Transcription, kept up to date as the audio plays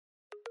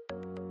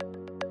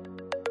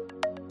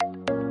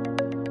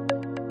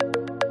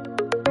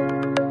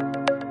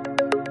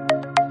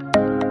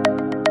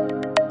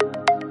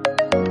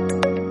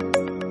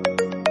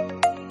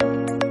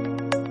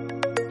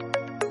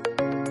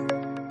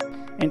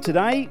And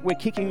today we're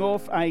kicking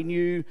off a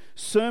new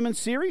sermon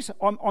series.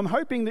 I'm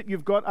hoping that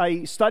you've got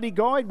a study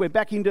guide. We're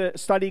back into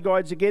study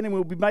guides again, and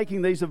we'll be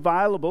making these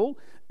available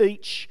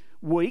each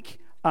week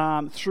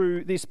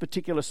through this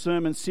particular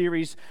sermon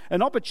series.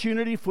 An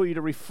opportunity for you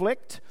to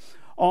reflect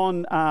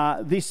on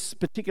this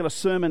particular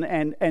sermon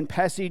and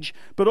passage,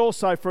 but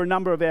also for a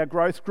number of our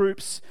growth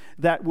groups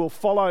that will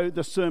follow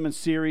the sermon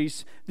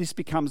series. This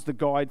becomes the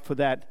guide for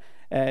that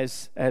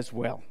as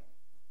well.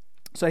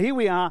 So here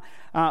we are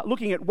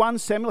looking at 1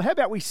 Samuel. How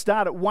about we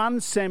start at 1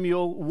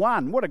 Samuel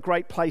 1? What a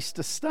great place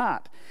to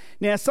start.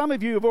 Now, some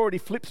of you have already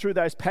flipped through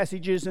those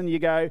passages and you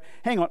go,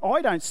 hang on,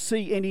 I don't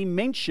see any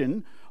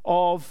mention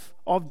of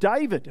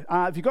David.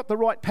 Have you got the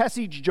right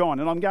passage, John?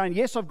 And I'm going,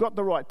 yes, I've got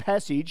the right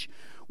passage.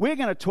 We're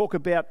going to talk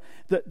about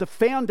the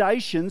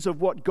foundations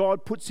of what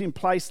God puts in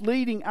place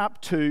leading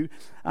up to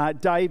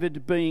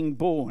David being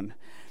born.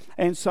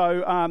 And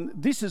so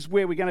this is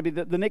where we're going to be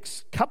the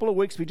next couple of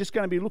weeks. We're just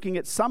going to be looking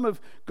at some of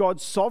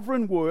God's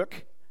sovereign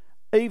work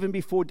even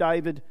before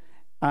David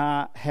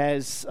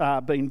has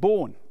been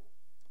born.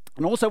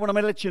 And also want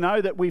to let you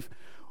know that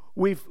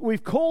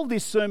we've called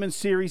this sermon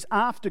series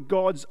After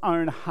God's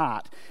Own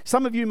Heart.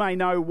 Some of you may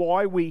know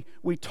why we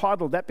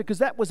titled that, because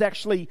that was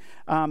actually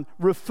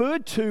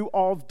referred to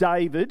of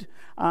David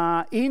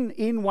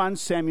in 1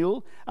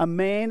 Samuel, a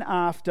man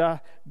after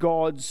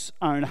God's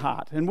own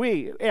heart. And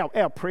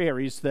our prayer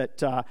is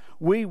that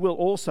we will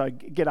also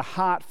get a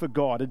heart for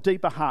God, a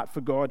deeper heart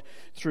for God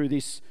through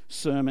this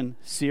sermon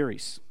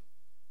series.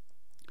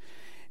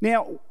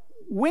 Now,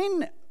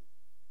 when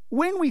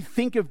we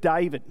think of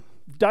David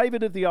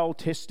of the Old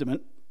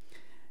Testament,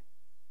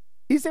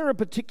 is there a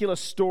particular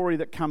story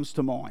that comes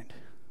to mind?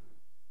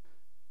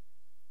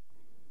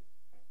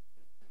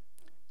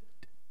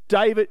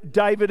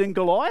 David and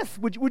Goliath?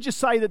 Would you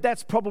say that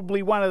that's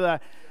probably one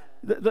of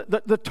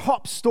the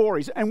top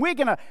stories? And we're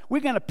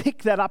gonna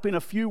pick that up in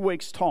a few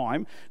weeks'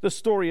 time, the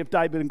story of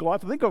David and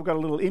Goliath. I think I've got a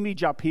little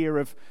image up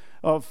here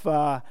of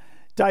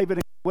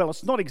David. Well,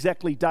 it's not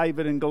exactly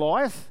David and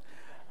Goliath,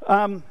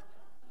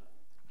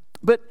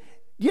 but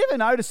you ever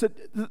notice that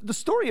the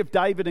story of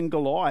David and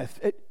Goliath,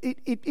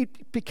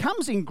 it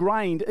becomes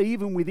ingrained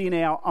even within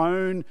our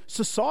own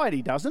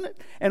society, doesn't it?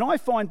 And I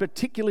find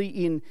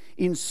particularly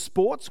in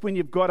sports, when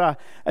you've got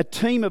a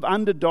team of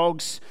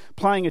underdogs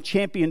playing a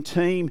champion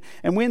team,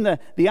 and when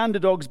the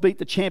underdogs beat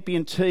the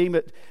champion team,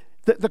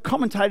 the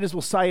commentators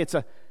will say it's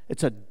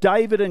a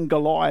David and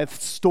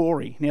Goliath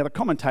story. Now, the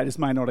commentators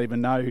may not even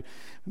know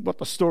what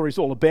the story's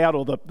all about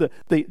or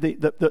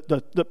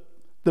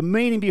the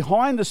meaning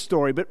behind the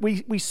story, but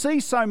we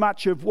see so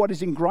much of what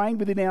is ingrained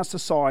within our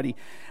society,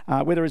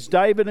 whether it's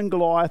David and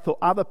Goliath or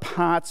other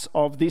parts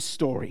of this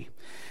story.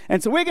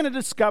 And so we're going to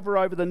discover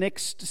over the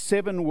next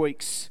 7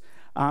 weeks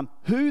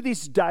who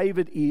this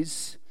David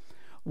is,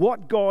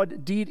 what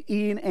God did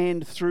in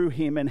and through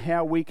him, and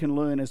how we can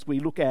learn as we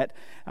look at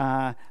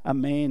a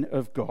man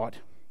of God.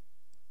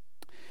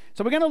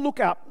 So we're going to look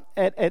up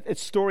at a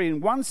story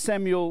in 1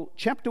 Samuel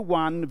chapter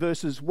 1,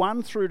 verses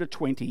 1 through to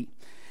 20.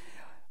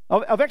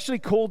 I've actually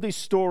called this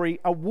story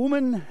A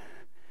Woman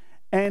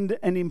and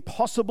an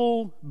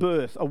Impossible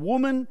Birth. A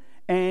Woman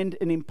and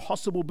an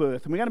Impossible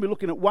Birth. And we're going to be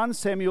looking at 1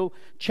 Samuel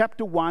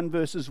chapter 1,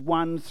 verses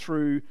 1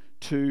 through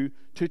to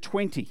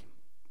 20.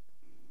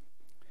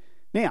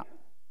 Now,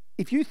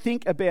 if you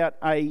think about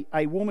a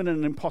woman and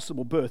an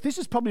impossible birth, this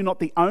is probably not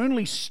the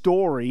only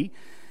story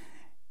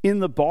in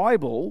the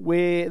Bible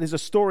where there's a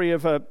story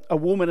of a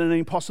woman and an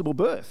impossible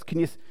birth. Can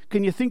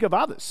you think of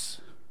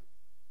others?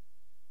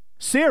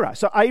 Sarah,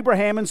 so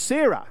Abraham and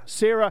Sarah.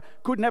 Sarah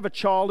couldn't have a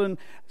child, and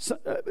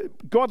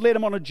God led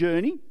him on a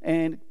journey,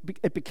 and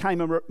it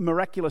became a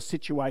miraculous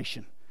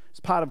situation. It's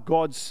part of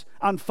God's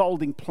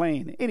unfolding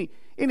plan.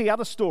 Any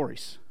other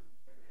stories?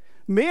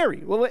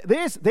 Mary, well,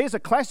 there's a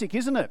classic,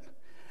 isn't it?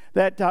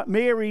 That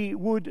Mary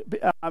would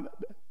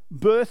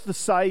birth the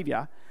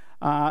Saviour,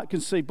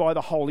 conceived by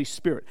the Holy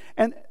Spirit.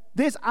 And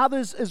there's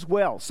others as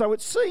well. So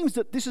it seems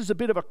that this is a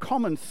bit of a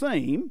common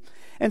theme.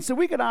 And so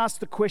we could ask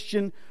the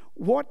question,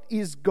 what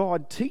is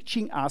God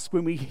teaching us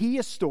when we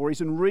hear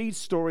stories and read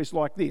stories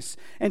like this?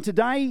 And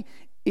today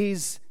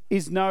is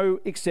no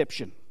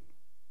exception.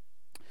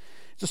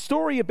 It's a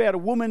story about a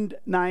woman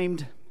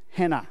named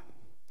Hannah.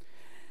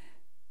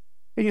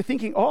 And you're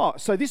thinking,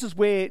 so this is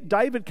where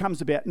David comes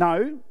about.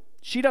 No,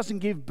 she doesn't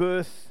give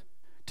birth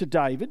to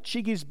David.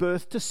 She gives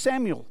birth to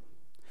Samuel.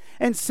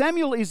 And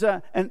Samuel is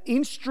an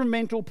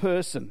instrumental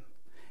person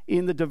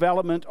in the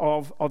development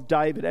of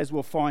David, as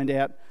we'll find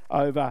out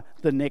over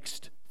the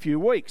next few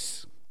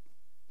weeks.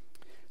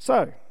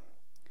 So,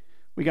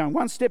 we're going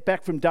one step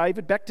back from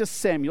David, back to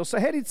Samuel. So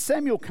how did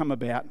Samuel come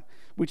about,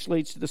 which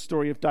leads to the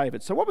story of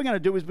David? So what we're going to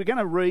do is we're going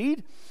to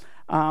read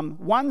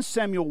 1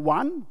 Samuel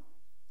 1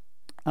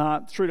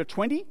 through to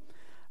 20.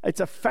 It's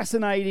a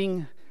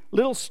fascinating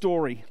little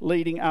story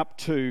leading up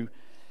to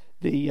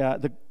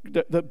the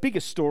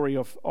biggest story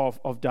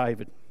of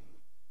David.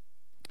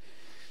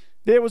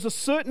 There was a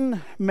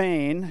certain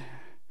man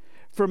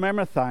from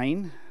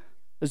Ramathaim,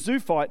 a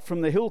Zophite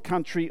from the hill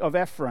country of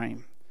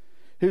Ephraim,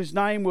 whose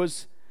name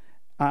was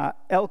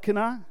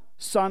Elkanah,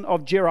 son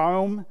of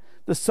Jeroham,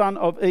 the son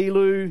of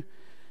Elu,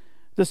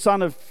 the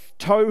son of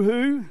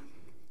Tohu,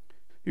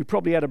 who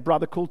probably had a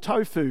brother called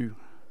Tofu,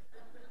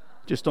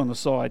 just on the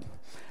side.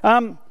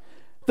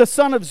 The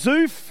son of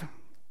Zuph,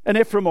 an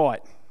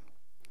Ephraimite.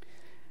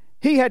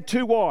 He had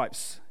two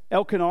wives.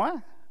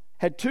 Elkanah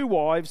had two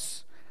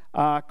wives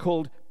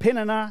called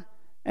Peninnah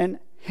and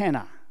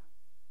Hannah.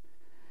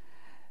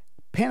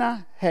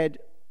 Peninnah had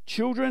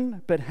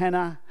children, but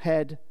Hannah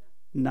had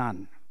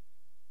none.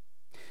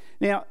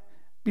 Now,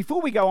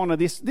 before we go on to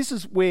this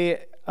is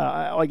where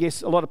I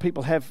guess a lot of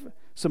people have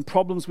some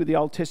problems with the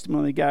Old Testament,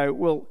 and they go,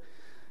 well,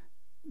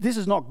 this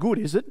is not good,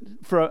 is it,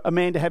 for a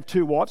man to have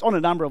two wives on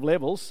a number of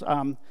levels?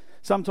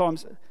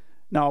 Sometimes,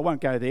 no, I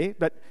won't go there,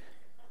 but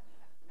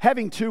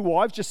having two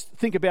wives, just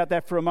think about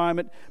that for a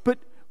moment. But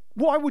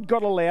why would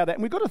God allow that?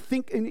 And we've got to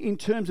think in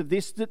terms of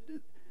this, that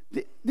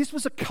this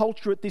was a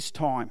culture at this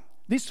time.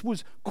 This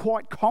was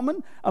quite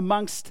common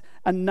amongst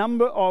a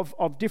number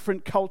of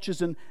different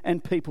cultures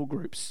and people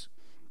groups.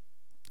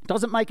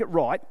 Doesn't make it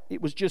right,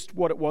 it was just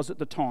what it was at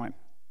the time.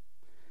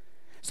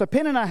 So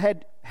Peninnah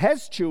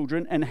has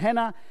children and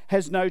Hannah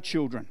has no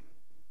children.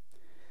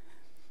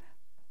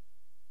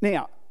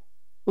 Now,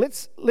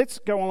 let's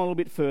go on a little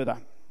bit further,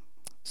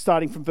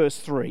 starting from verse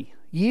 3.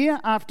 Year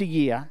after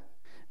year,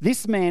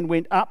 this man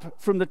went up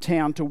from the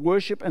town to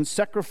worship and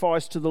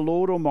sacrifice to the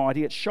Lord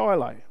Almighty at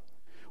Shiloh,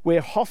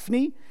 where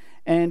Hophni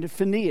and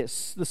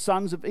Phinehas, the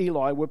sons of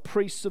Eli, were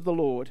priests of the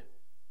Lord.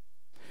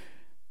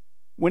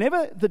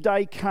 Whenever the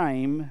day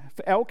came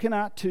for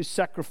Elkanah to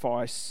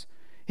sacrifice,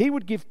 he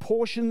would give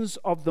portions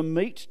of the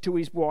meat to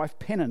his wife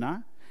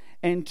Peninnah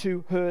and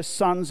to her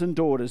sons and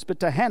daughters. But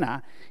to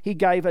Hannah he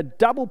gave a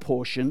double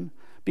portion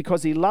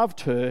because he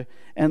loved her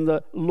and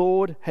the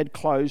Lord had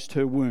closed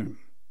her womb.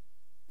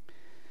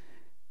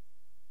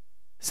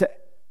 So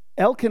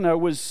Elkanah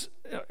was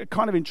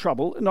kind of in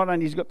trouble. Not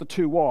only has he got the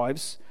two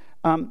wives,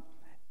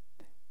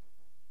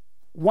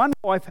 one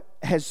wife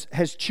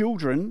has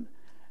children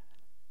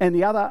and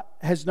the other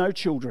has no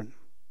children.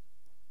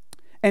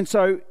 And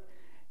so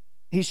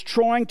he's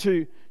trying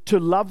to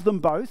love them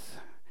both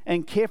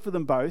and care for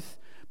them both,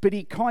 but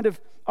he kind of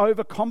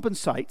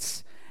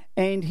overcompensates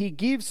and he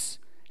gives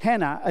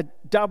Hannah a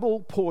double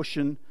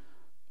portion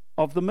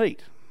of the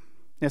meat.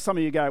 Now some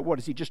of you go, what,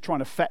 is he just trying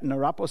to fatten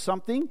her up or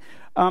something?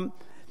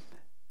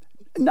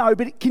 No,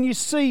 but can you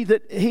see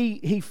that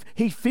he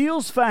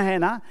feels for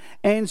Hannah,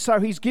 and so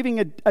he's giving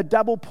a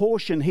double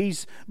portion.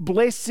 He's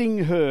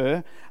blessing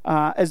her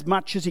as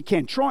much as he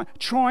can,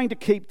 trying to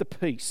keep the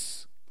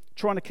peace.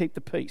 Trying to keep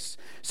the peace.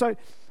 So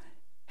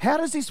how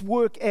does this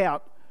work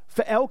out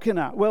for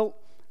Elkanah? Well,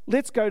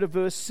 let's go to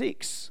verse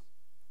 6.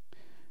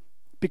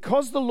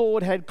 Because the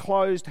Lord had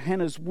closed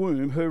Hannah's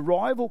womb, her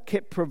rival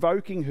kept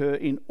provoking her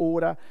in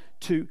order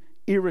to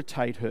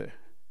irritate her.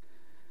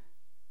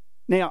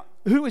 Now,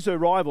 who is her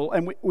rival?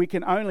 And we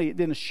can only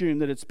then assume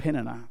that it's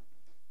Peninnah.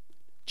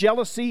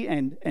 Jealousy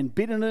and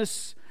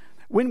bitterness.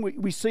 When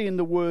we see in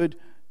the word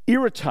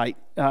irritate,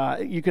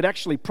 you could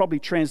actually probably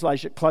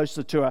translate it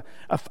closer to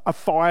a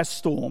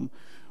firestorm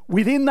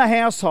within the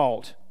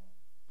household.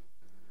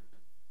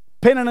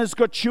 Peninnah's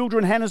got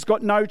children, Hannah's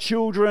got no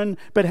children,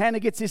 but Hannah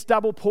gets this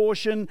double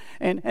portion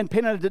and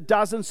Peninnah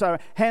doesn't, so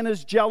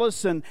Hannah's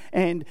jealous and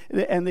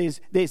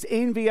there's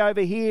envy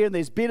over here and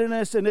there's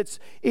bitterness, and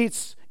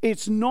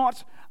it's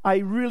not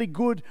a really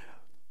good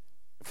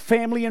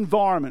family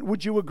environment.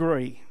 Would you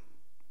agree?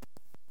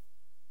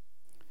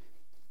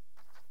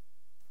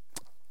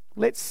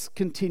 Let's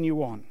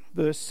continue on.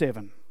 Verse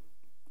 7.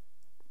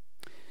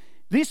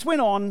 This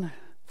went on,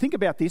 think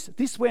about this,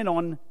 this went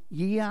on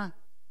year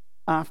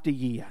after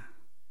year.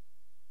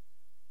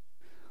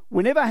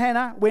 Whenever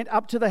Hannah went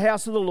up to the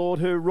house of the Lord,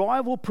 her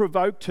rival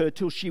provoked her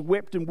till she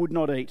wept and would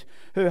not eat.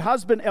 Her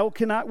husband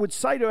Elkanah would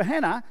say to her,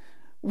 Hannah,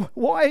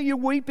 why are you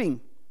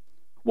weeping?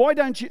 Why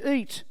don't you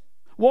eat?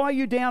 Why are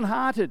you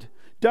downhearted?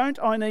 Don't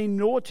I need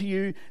more to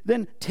you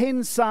than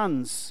 10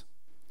 sons?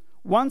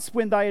 Once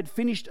when they had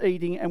finished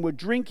eating and were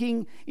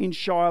drinking in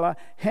Shiloh,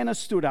 Hannah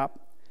stood up.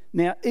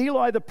 Now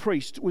Eli the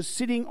priest was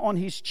sitting on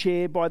his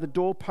chair by the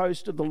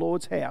doorpost of the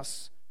Lord's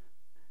house.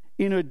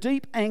 In her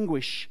deep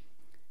anguish,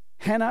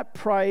 Hannah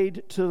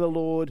prayed to the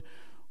Lord,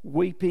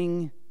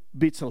 weeping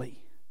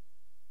bitterly.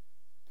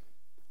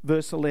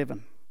 Verse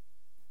 11.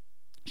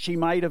 She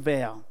made a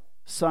vow,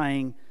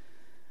 saying,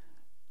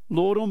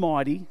 Lord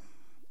Almighty,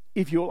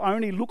 if you'll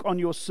only look on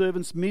your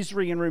servant's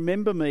misery and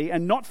remember me,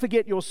 and not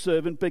forget your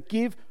servant, but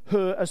give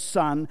her a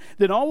son,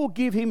 then I will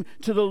give him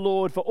to the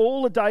Lord for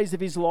all the days of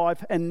his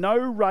life, and no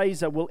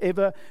razor will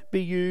ever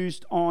be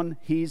used on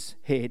his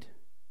head.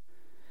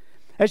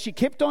 As she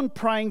kept on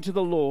praying to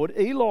the Lord,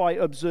 Eli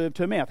observed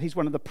her mouth. He's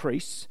one of the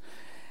priests.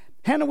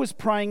 Hannah was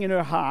praying in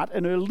her heart,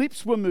 and her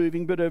lips were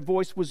moving, but her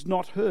voice was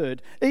not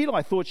heard.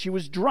 Eli thought she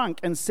was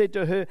drunk and said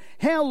to her,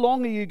 How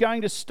long are you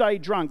going to stay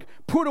drunk?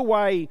 Put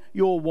away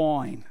your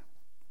wine.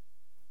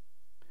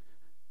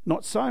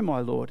 Not so,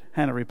 my lord,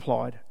 Hannah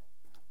replied.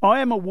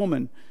 I am a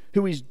woman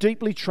who is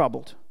deeply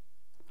troubled.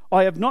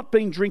 I have not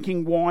been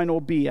drinking wine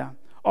or beer.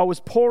 I was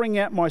pouring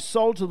out my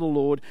soul to the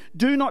Lord.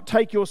 Do not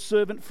take your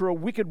servant for a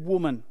wicked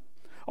woman.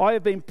 I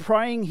have been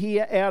praying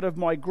here out of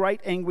my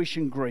great anguish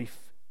and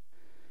grief."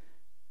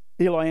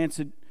 Eli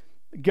answered,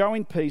 "Go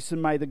in peace,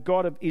 and may the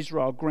God of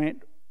Israel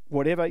grant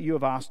whatever you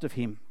have asked of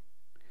him."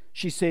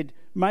 She said,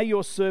 "May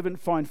your servant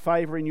find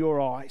favour in your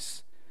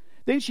eyes."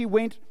 Then she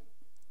went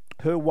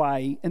her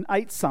way and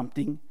ate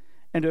something,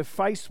 and her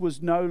face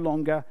was no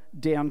longer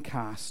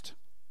downcast.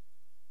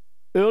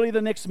 Early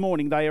the next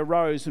morning they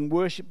arose and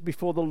worshipped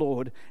before the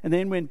Lord, and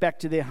then went back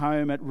to their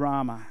home at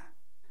Ramah.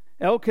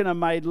 Elkanah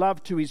made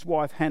love to his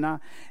wife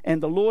Hannah,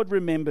 and the Lord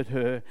remembered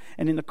her.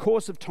 And in the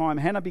course of time,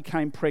 Hannah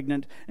became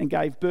pregnant and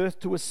gave birth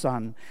to a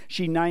son.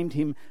 She named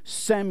him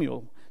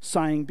Samuel,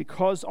 saying,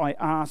 "Because I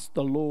asked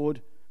the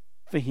Lord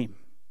for him."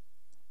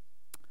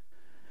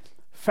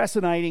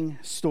 Fascinating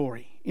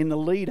story in the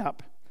lead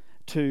up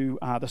to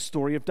the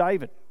story of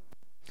David.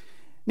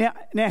 Now,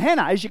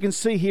 Hannah, as you can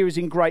see here, is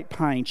in great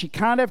pain. She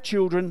can't have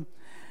children,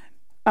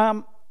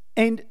 and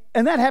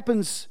that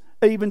happens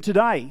even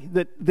today,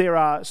 that there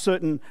are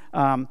certain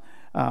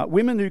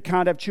women who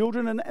can't have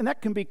children, and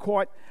that can be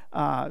quite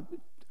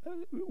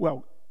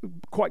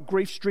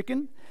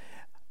grief-stricken.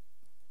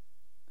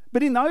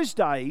 But in those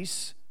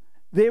days,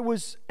 there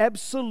was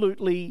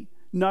absolutely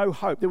no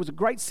hope. There was a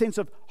great sense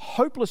of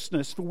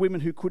hopelessness for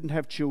women who couldn't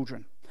have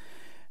children.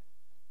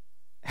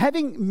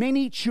 Having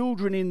many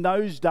children in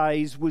those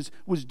days was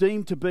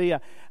deemed to be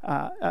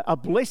a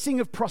blessing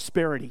of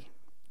prosperity.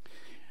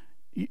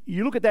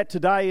 You look at that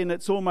today, and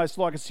it's almost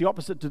like it's the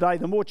opposite today.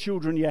 The more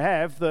children you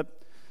have, the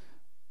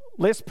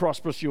less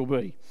prosperous you'll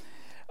be.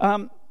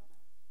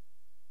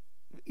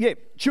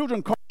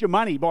 Children cost you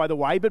money, by the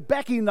way, but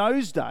back in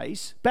those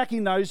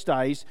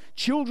days,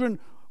 children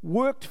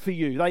worked for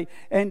you.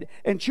 And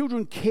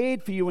children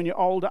cared for you in your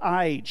older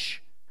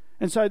age.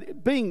 And so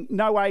being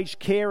no aged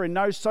care and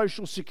no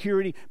social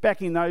security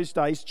back in those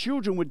days,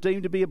 children were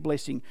deemed to be a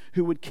blessing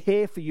who would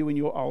care for you in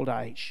your old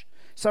age.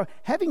 So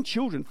having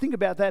children, think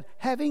about that,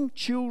 having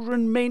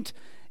children meant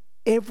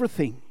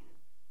everything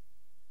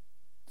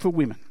for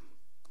women.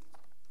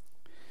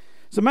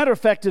 As a matter of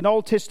fact, an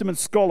Old Testament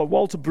scholar,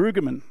 Walter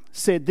Brueggemann,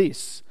 said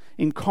this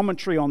in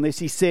commentary on this.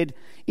 He said,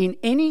 "In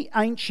any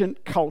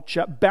ancient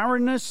culture,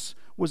 barrenness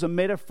was a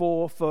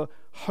metaphor for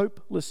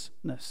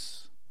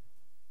hopelessness."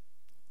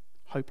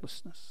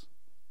 Hopelessness.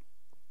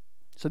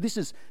 So this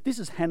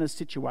is Hannah's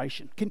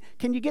situation.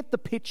 Can you get the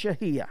picture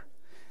here?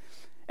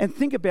 And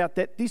think about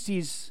that. This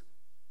is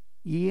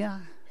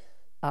year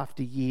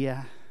after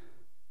year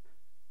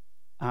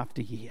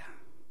after year.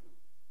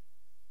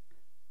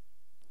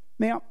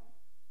 Now,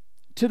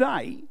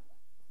 today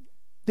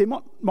there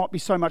might be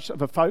so much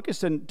of a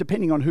focus, and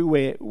depending on who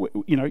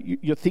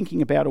you're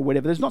thinking about or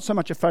whatever, there's not so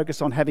much a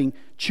focus on having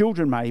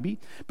children maybe,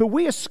 but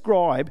we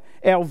ascribe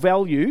our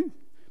value.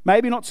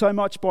 Maybe not so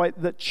much by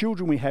the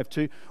children we have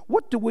to.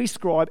 What do we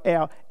ascribe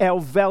our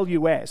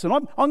value as? And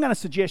I'm going to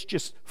suggest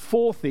just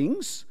 4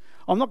 things.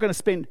 I'm not going to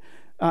spend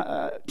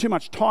too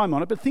much time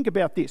on it, but think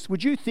about this.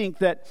 Would you think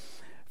that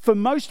for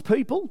most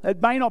people,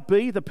 it may not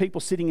be the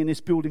people sitting in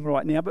this building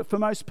right now, but for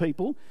most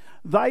people,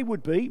 they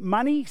would be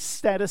money,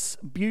 status,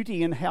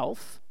 beauty and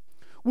health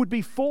would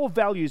be 4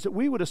 values that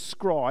we would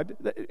ascribe,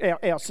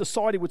 our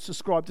society would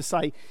subscribe to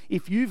say,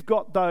 if you've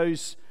got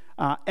those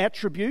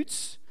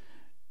attributes,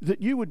 that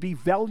you would be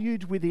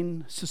valued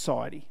within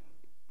society.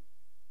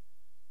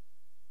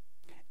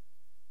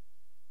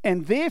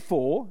 And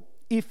therefore,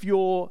 if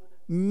you're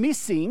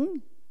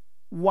missing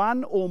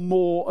one or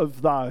more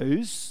of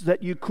those,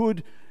 that you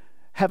could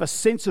have a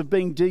sense of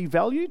being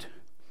devalued,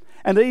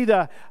 and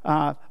either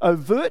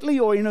overtly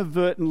or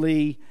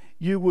inadvertently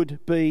you would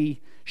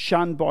be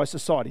shunned by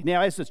society.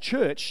 Now, as a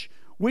church,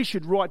 we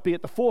should be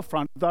at the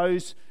forefront of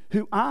those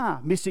who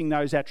are missing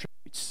those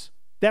attributes.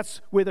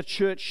 That's where the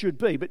church should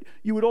be. But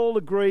you would all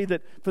agree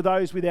that for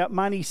those without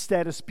money,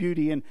 status,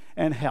 beauty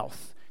and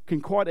health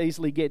can quite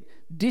easily get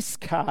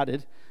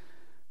discarded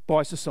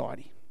by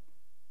society.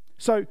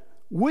 So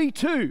we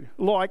too,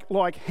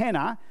 like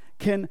Hannah,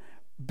 can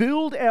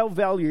build our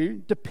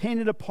value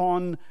dependent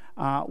upon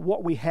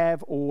what we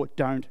have or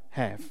don't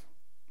have.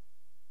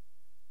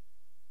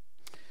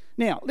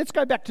 Now, let's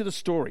go back to the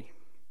story.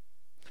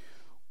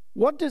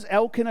 What does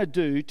Elkanah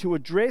do to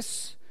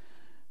address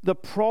the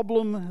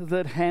problem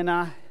that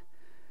Hannah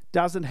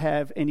doesn't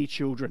have any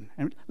children?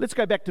 And let's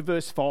go back to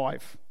verse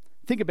 5.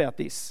 Think about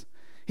this.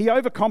 He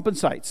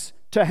overcompensates.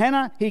 To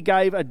Hannah he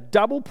gave a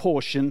double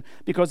portion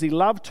because he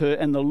loved her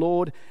and the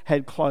Lord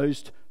had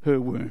closed her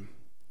womb.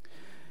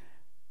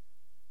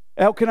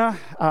 Elkanah,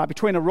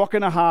 between a rock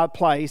and a hard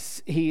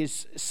place, he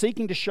is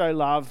seeking to show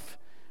love,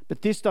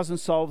 but this doesn't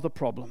solve the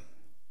problem.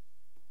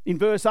 In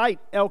verse 8,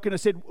 Elkanah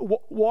said,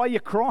 "Why are you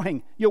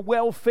crying? You're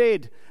well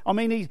fed." I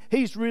mean,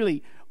 he's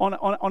really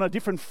on a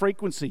different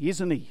frequency,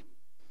 isn't he?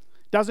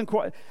 Doesn't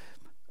quite,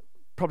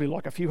 probably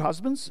like a few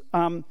husbands,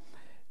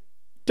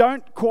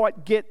 don't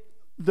quite get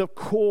the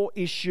core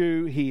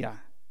issue here.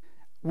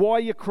 Why are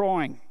you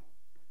crying?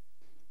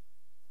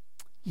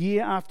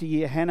 Year after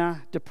year,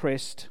 Hannah,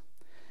 depressed,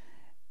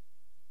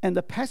 And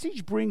the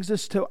passage brings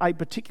us to a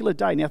particular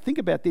day. Now think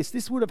about this.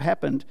 This would have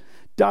happened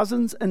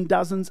dozens and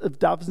dozens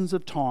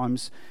of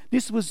times.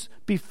 This was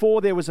before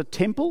there was a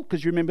temple,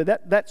 because you remember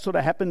that sort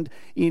of happened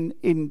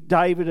in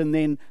David and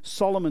then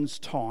Solomon's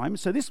time.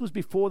 So this was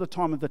before the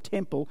time of the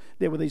temple.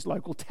 There were these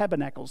local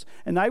tabernacles.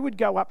 And they would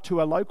go up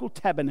to a local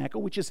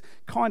tabernacle, which is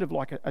kind of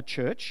like a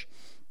church,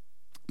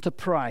 to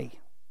pray.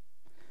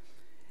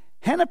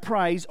 Hannah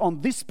prays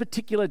on this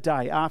particular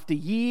day after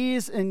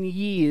years and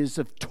years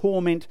of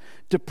torment,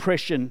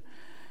 depression,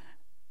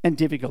 and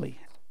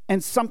difficulty.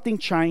 And something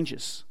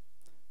changes.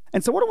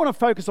 And so what I want to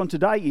focus on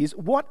today is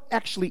what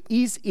actually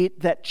is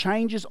it that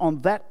changes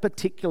on that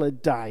particular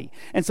day.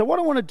 And so what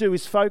I want to do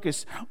is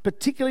focus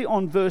particularly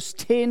on verse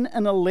 10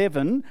 and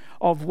 11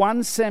 of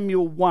 1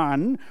 Samuel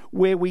 1,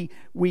 where we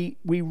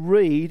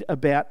read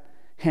about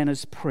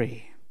Hannah's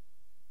prayer.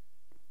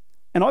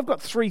 And I've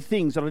got three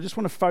things that I just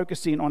want to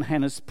focus in on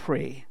Hannah's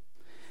prayer.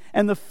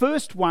 And the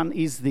first one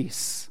is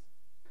this.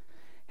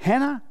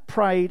 Hannah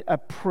prayed a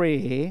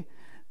prayer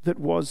that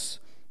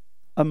was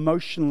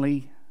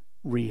emotionally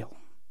real.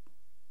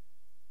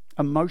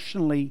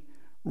 Emotionally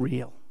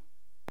real.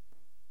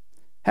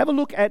 Have a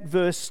look at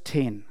verse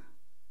 10.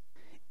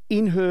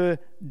 In her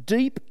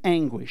deep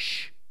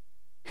anguish,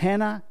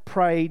 Hannah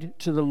prayed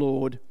to the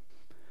Lord,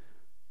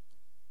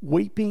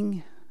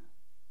 weeping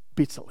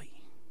bitterly.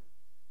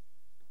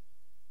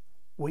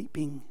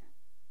 Weeping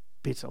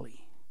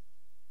bitterly.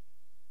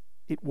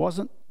 It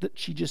wasn't that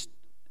she just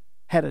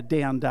had a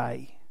down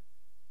day.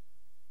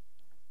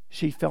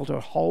 She felt her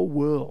whole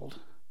world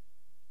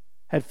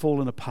had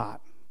fallen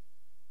apart.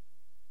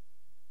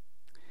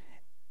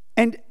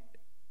 And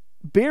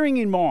bearing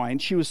in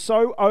mind, she was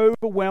so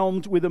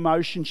overwhelmed with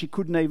emotion she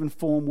couldn't even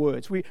form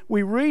words.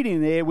 We read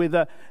in there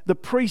where the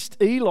priest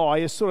Eli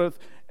is sort of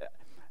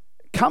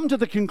come to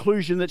the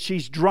conclusion that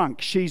she's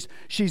drunk. She's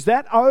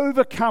that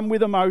overcome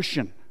with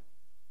emotion.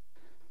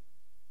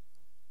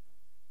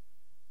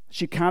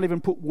 She can't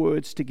even put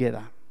words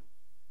together.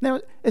 Now,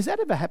 has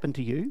that ever happened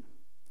to you?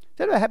 Has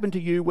that ever happened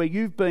to you where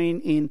you've been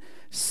in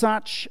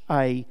such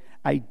a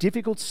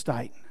difficult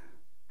state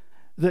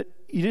that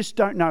you just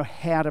don't know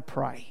how to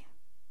pray?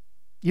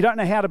 You don't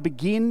know how to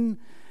begin.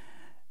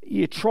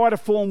 You try to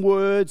form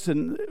words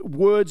and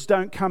words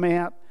don't come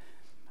out.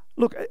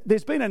 Look,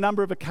 there's been a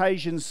number of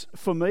occasions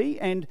for me,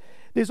 and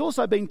there's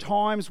also been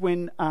times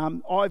when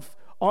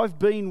I've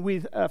been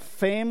with a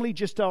family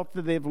just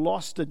after they've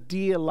lost a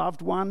dear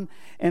loved one,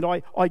 and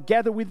I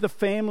gather with the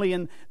family,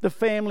 and the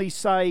family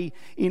say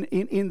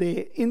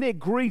in their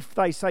grief,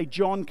 they say,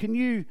 "John, can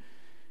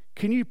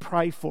you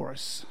pray for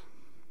us?"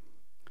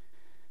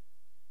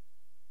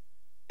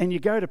 And you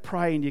go to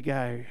pray and you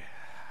go,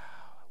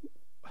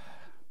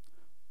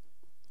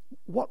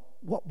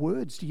 what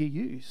words do you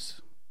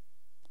use?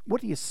 What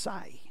do you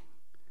say?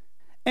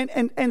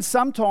 And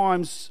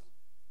sometimes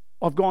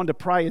I've gone to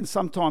pray, and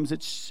sometimes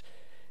it's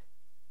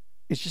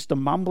just a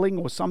mumbling,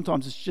 or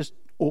sometimes it's just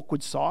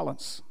awkward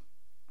silence.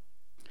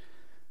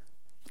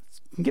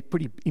 It can get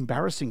pretty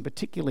embarrassing,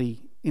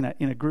 particularly in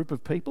a group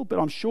of people. But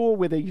I'm sure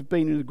whether you've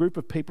been in a group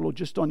of people or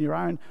just on your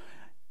own,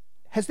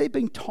 has there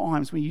been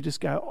times when you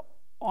just go,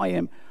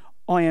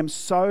 I'm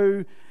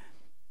so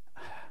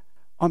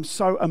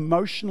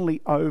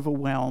emotionally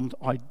overwhelmed,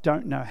 I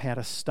don't know how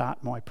to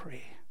start my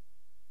prayer.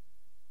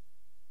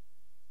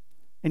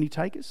 Any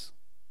takers?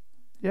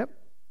 Yep.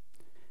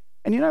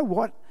 And you know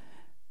what?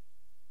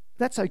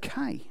 That's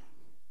okay.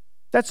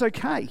 That's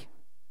okay.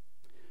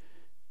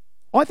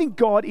 I think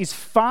God is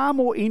far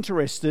more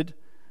interested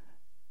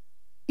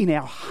in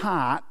our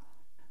heart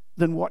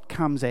than what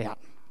comes out.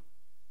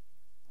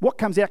 What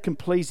comes out can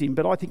please him,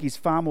 but I think he's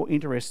far more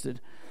interested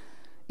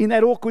in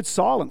that awkward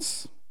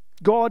silence.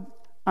 God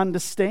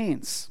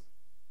understands.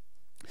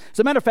 As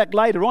a matter of fact,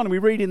 later on, we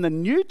read in the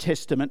New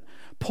Testament,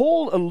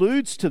 Paul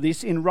alludes to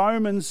this in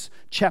Romans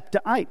chapter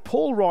 8.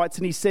 Paul writes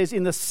and he says,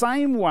 "In the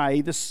same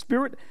way, the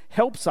Spirit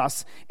helps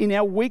us in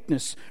our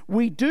weakness.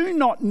 We do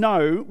not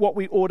know what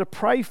we ought to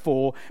pray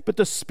for, but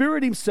the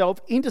Spirit himself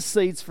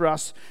intercedes for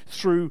us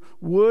through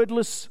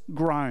wordless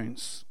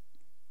groans."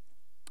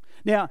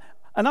 Now,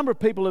 a number of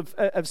people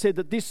have said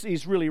that this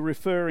is really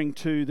referring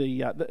to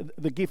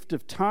the gift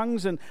of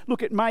tongues. And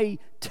look, it may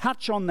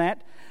touch on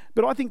that,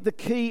 but I think the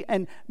key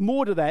and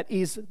more to that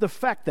is the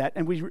fact that,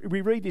 and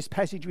we read this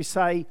passage, we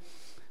say,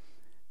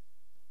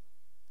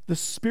 the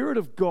Spirit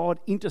of God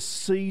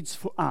intercedes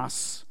for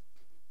us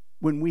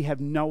when we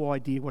have no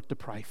idea what to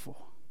pray for.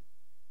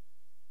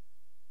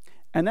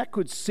 And that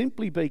could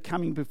simply be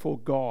coming before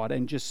God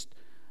and just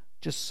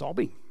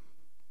sobbing,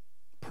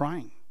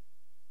 praying,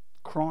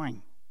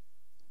 crying,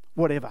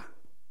 whatever.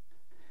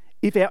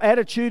 If our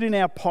attitude and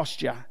our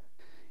posture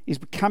is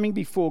coming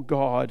before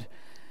God,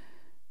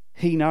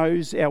 he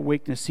knows our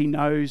weakness. He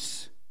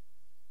knows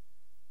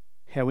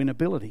our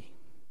inability.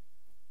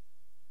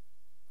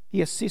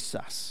 He assists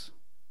us.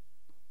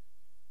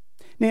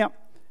 Now,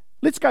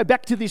 let's go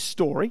back to this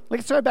story.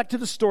 Let's go back to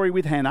the story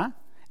with Hannah.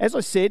 As I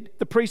said,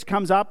 the priest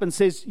comes up and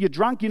says, "You're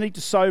drunk, you need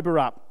to sober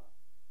up."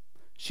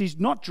 She's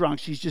not drunk,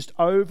 she's just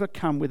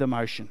overcome with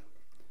emotion.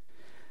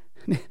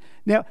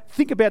 Now,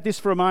 think about this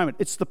for a moment.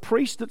 It's the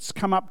priest that's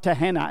come up to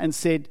Hannah and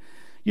said,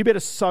 you better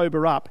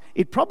sober up.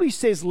 It probably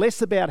says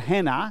less about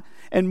Hannah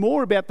and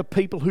more about the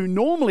people who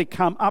normally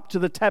come up to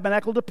the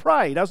tabernacle to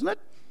pray, doesn't it?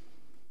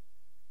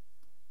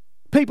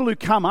 People who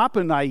come up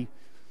and they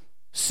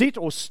sit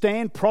or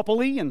stand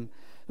properly and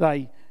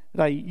they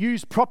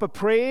use proper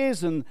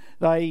prayers and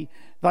they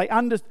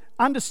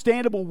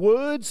understandable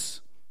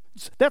words.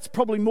 That's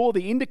probably more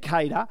the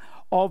indicator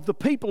of the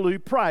people who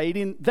prayed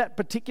in that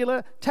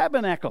particular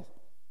tabernacle.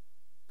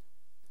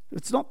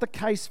 It's not the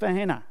case for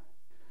Hannah.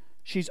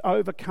 She's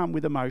overcome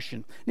with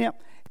emotion. Now,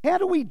 how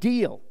do we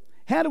deal?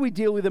 How do we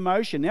deal with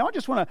emotion? Now, I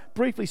just want to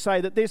briefly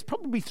say that there's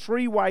probably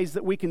 3 ways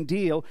that we can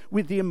deal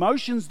with the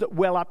emotions that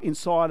well up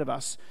inside of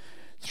us.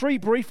 3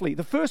 briefly.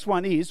 The first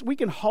one is we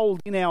can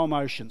hold in our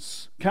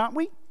emotions, can't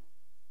we?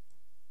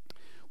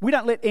 We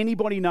don't let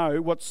anybody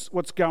know what's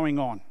going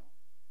on.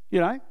 You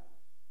know,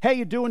 how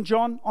you doing,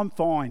 John? I'm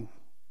fine.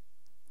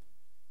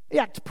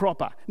 Act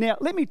proper. Now,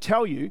 let me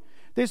tell you,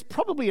 there's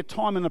probably a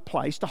time and a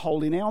place to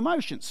hold in our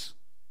emotions.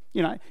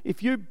 You know,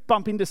 if you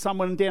bump into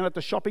someone down at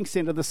the shopping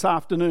centre this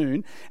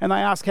afternoon and they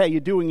ask how you're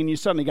doing and you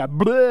suddenly go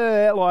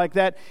blah like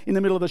that in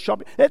the middle of the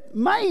shopping, it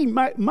may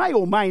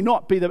or may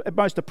not be the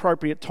most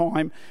appropriate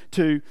time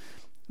to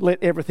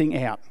let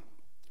everything out.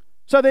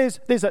 So there's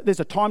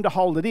a time to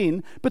hold it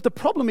in, but the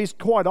problem is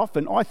quite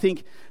often I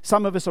think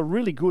some of us are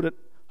really good at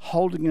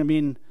holding them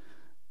in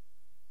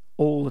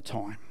all the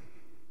time.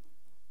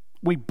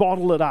 We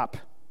bottle it up.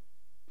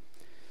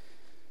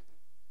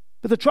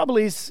 But the trouble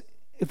is,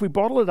 if we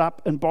bottle it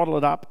up and bottle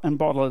it up and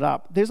bottle it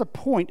up, there's a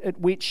point at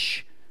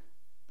which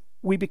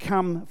we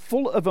become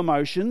full of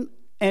emotion,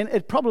 and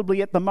it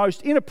probably at the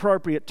most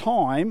inappropriate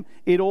time,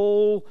 it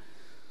all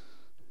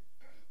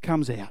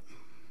comes out.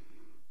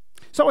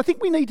 So I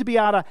think we need to be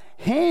able to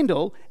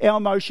handle our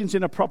emotions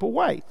in a proper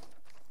way.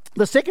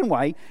 The second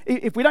way,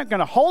 if we don't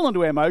going to hold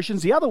onto our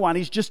emotions, the other one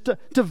is just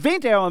to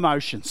vent our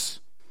emotions.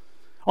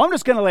 I'm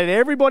just going to let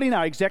everybody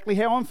know exactly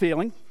how I'm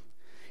feeling.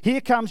 Here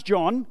comes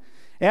John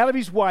out of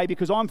his way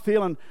because I'm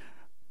feeling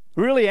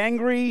really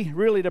angry,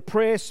 really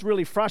depressed,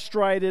 really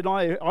frustrated.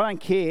 I don't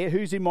care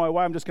who's in my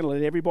way. I'm just going to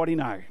let everybody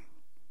know.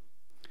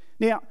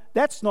 Now,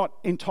 that's not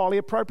entirely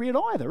appropriate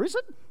either, is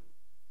it?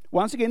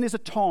 Once again, there's a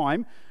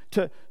time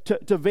to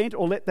vent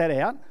or let that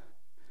out.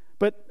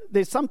 But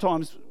there's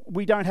sometimes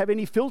we don't have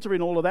any filter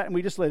in all of that and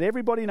we just let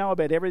everybody know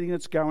about everything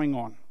that's going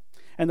on.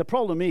 And the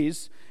problem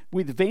is,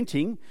 with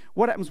venting,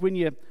 what happens when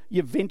you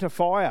vent a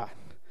fire?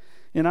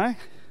 You know?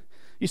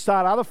 You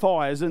start other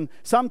fires, and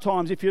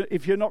sometimes if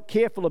you're not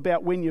careful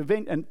about when you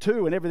vent and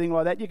everything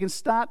like that, you can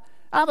start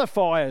other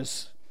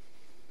fires.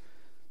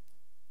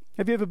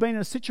 Have you ever been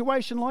in a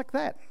situation like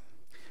that?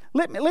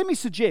 Let me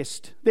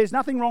suggest there's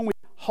nothing wrong with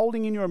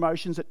holding in your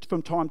emotions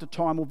from time to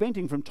time or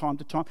venting from time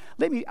to time.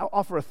 Let me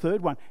offer a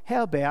third one.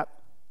 How about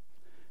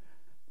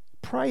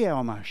pray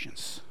our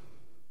emotions?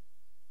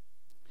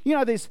 You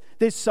know, there's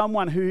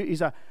someone who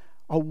is a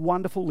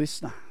wonderful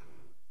listener.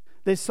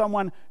 There's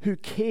someone who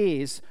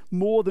cares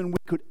more than we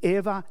could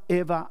ever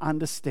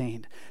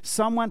understand.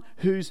 Someone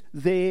who's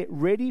there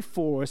ready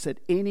for us at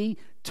any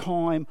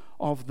time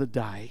of the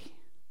day.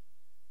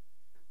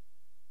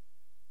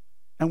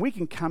 And we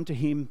can come to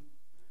him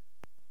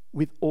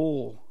with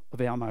all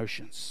of our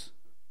emotions.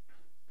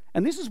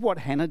 And this is what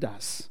Hannah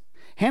does.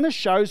 Hannah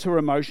shows her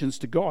emotions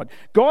to God.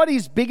 God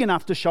is big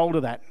enough to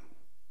shoulder that.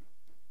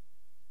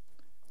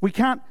 We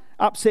can't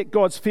upset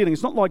God's feelings.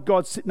 It's not like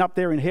God's sitting up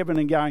there in heaven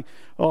and going,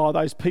 oh,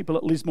 those people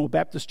at Lismore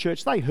Baptist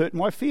Church, they hurt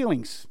my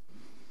feelings.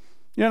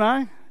 You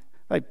know,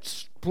 they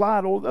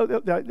shared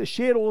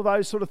all of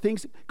those sort of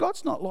things.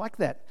 God's not like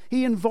that.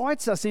 He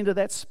invites us into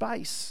that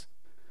space.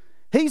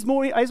 He's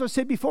more, as I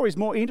said before, he's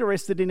more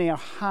interested in our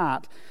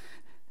heart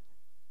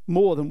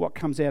more than what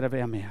comes out of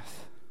our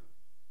mouth.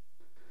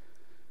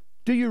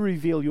 Do you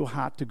reveal your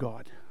heart to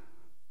God?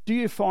 Do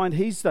you find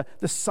he's the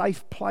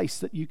safe place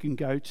that you can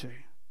go to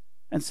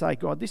and say,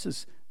 God, this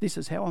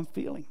is how I'm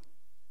feeling.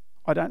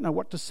 I don't know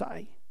what to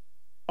say.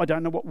 I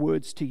don't know what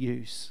words to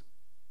use.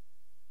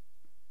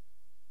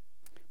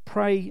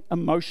 Pray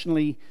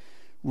emotionally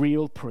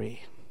real prayer.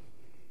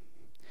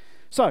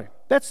 So,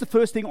 that's the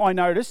first thing I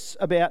notice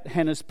about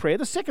Hannah's prayer.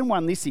 The second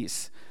one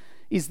is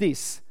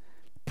this.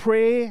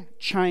 Prayer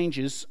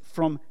changes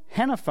from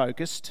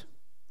Hannah-focused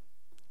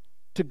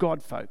to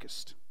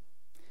God-focused.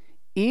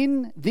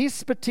 In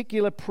this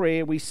particular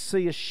prayer, we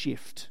see a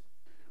shift.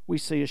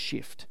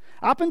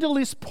 Up until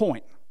this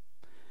point,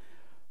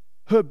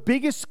 her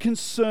biggest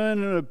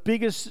concern and her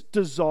biggest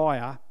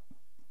desire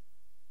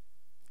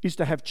is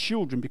to have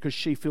children because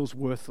she feels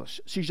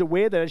worthless. She's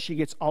aware that as she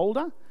gets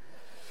older,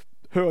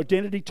 her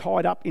identity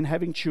tied up in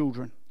having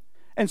children.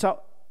 And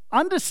so,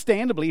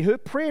 understandably, her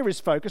prayer is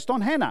focused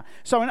on Hannah.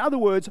 So in other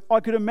words,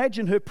 I could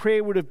imagine her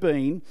prayer would have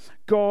been,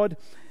 God,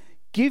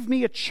 give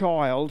me a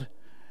child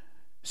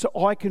so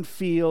I can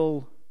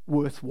feel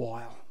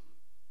worthwhile.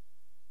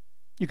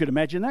 You could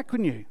imagine that,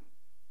 couldn't you?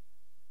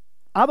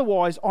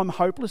 Otherwise, I'm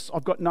hopeless.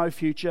 I've got no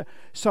future.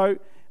 So,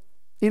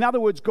 in other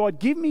words, God,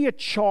 give me a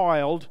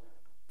child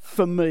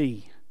for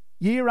me.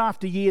 Year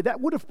after year, that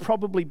would have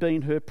probably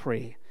been her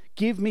prayer.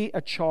 Give me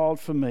a child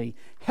for me.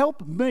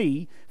 Help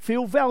me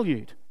feel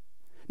valued.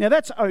 Now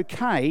that's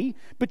okay,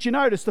 but you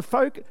notice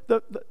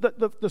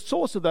the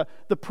source of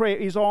the prayer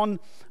is on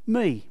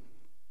me.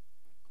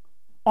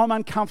 I'm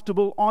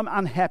uncomfortable, I'm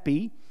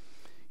unhappy.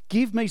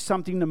 Give me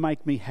something to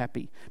make me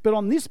happy. But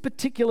on this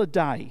particular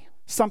day,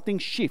 something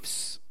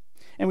shifts.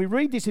 And we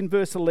read this in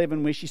verse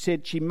 11 where she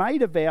said, she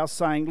made a vow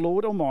saying,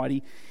 Lord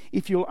Almighty,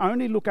 if you'll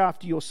only look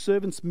after your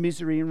servant's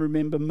misery and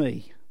remember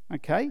me,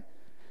 okay?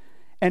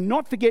 And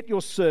not forget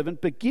your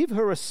servant, but give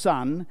her a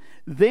son,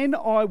 then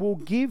I will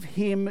give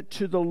him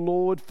to the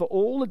Lord for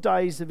all the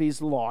days of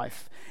his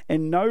life,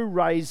 and no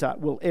razor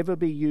will ever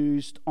be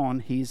used on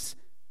his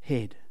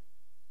head.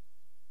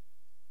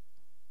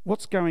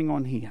 What's going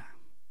on here?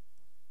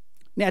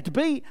 Now, to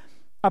be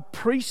a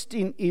priest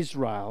in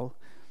Israel,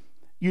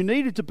 you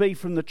needed to be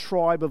from the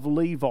tribe of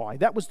Levi.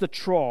 That was the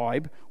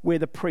tribe where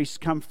the priests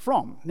come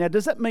from. Now,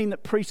 does that mean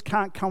that priests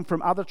can't come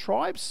from other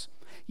tribes?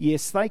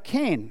 Yes, they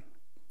can.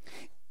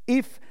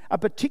 If a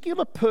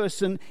particular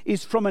person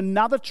is from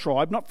another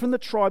tribe, not from the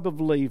tribe of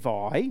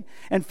Levi,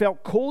 and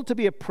felt called to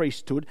be a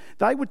priesthood,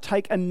 they would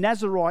take a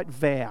Nazirite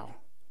vow.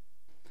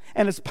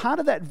 And as part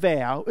of that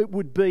vow, it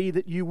would be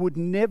that you would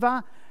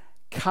never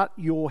cut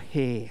your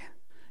hair.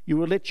 You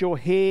would let your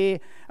hair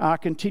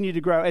continue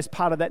to grow as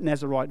part of that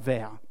Nazirite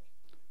vow.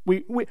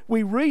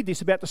 We read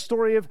this about the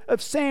story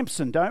of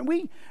Samson, don't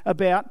we?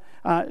 About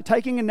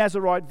taking a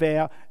Nazirite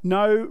vow,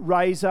 no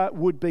razor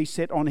would be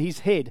set on his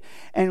head.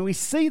 And we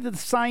see the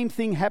same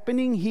thing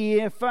happening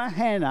here for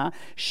Hannah.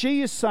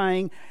 She is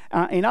saying,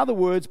 in other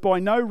words, by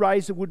no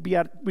razor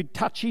would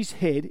touch his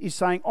head, is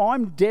saying,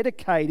 I'm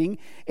dedicating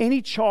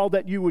any child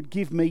that you would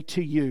give me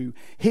to you.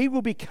 He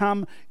will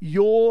become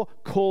your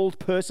called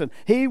person.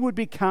 He would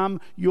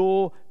become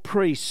your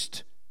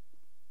priest.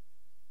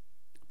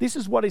 This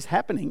is what is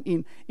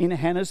happening in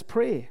Hannah's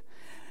prayer.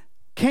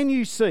 Can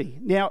you see?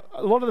 Now,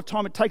 a lot of the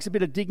time it takes a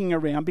bit of digging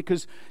around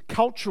because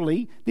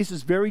culturally this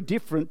is very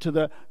different to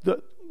the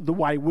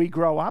way we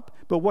grow up.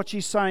 But what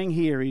she's saying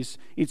here is,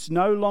 it's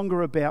no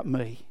longer about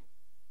me.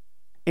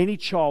 Any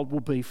child will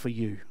be for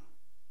you.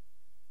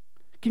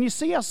 Can you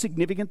see how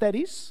significant that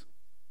is?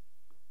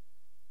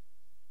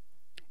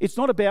 It's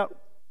not about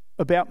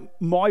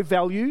my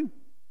value,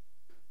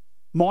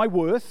 my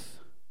worth.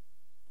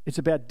 It's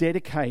about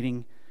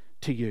dedicating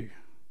to you.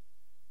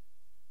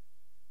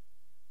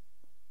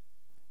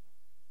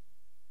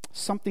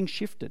 Something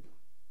shifted.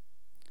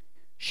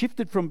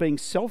 Shifted from being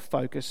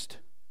self-focused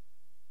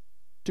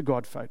to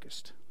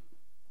God-focused.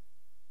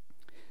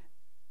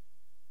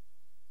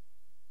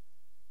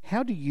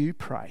 How do you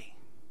pray?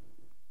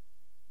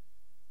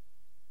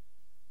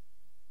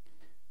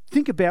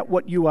 Think about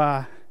what you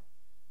are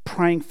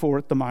praying for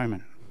at the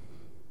moment.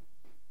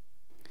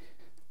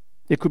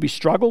 There could be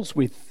struggles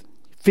with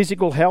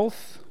physical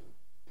health,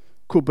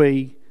 could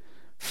be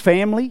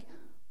family,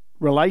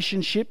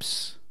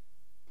 relationships,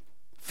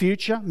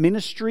 future,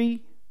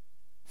 ministry,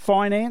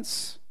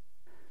 finance.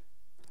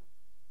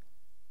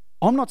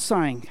 I'm not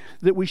saying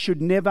that we should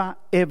never,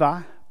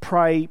 ever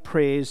pray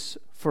prayers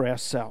for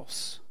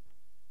ourselves.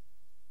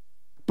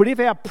 But if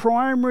our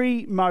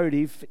primary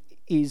motive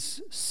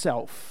is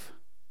self,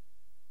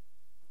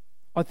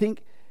 I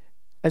think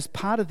as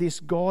part of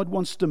this, God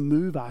wants to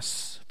move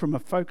us from a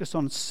focus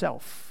on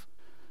self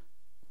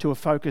to a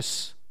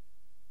focus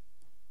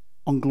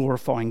on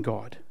glorifying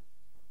God.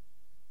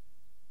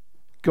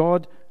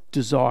 God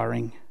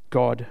desiring,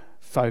 God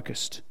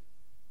focused.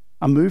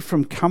 A move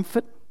from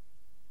comfort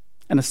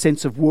and a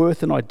sense of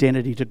worth and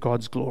identity to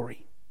God's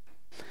glory.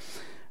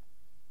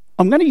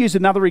 I'm going to use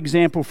another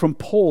example from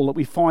Paul that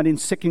we find in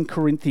 2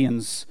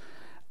 Corinthians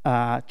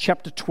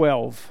chapter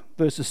 12,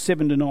 verses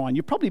 7 to 9.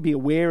 You'll probably be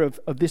aware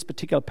of this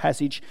particular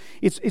passage.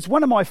 It's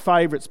one of my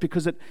favourites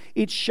because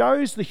it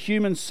shows the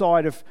human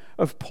side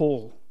of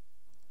Paul.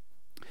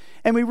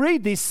 And we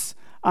read this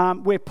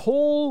where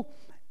Paul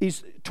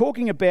is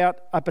talking about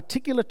a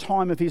particular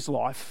time of his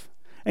life.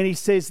 And he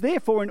says,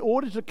 therefore, in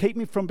order to keep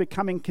me from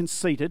becoming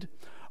conceited,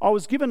 I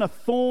was given a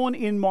thorn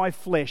in my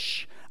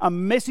flesh, a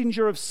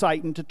messenger of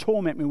Satan to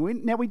torment me.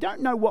 Now, we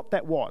don't know what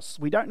that was.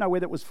 We don't know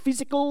whether it was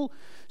physical,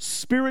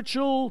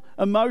 spiritual,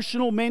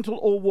 emotional, mental,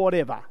 or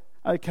whatever.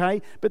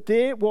 Okay? But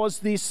there was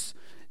this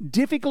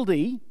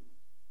difficulty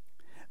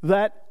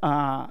that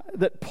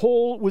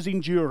Paul was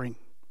enduring.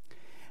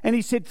 And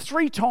he said,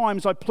 3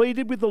 times I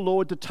pleaded with the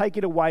Lord to take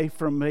it away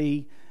from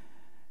me.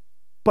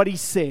 But he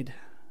said,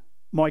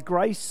 my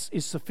grace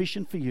is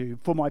sufficient for you,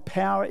 for my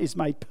power is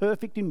made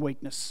perfect in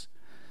weakness.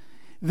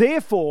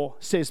 Therefore,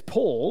 says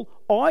Paul,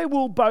 I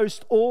will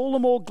boast all the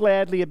more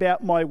gladly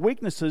about my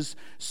weaknesses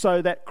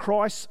so that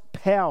Christ's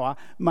power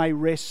may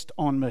rest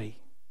on me.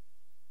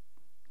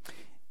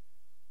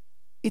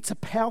 It's a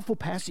powerful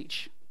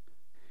passage.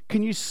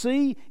 Can you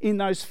see in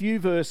those few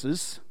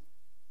verses,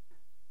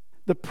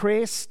 the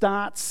prayer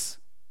starts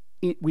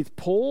with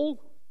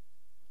Paul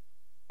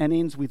and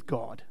ends with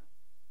God?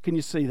 Can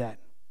you see that?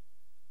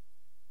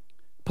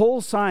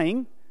 Paul's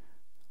saying,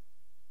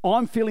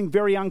 I'm feeling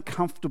very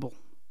uncomfortable.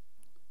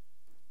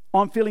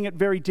 I'm feeling it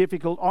very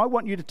difficult. I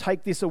want you to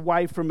take this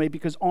away from me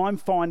because I'm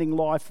finding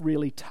life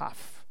really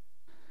tough.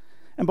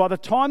 And by the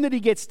time that he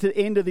gets to the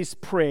end of this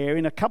prayer,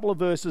 in a couple of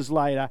verses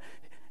later,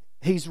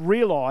 he's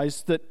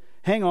realised that,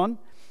 hang on,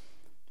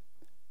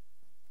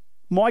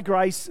 my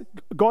grace,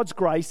 God's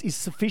grace is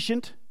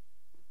sufficient,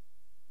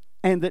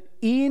 and that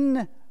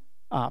in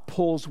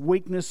Paul's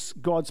weakness,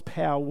 God's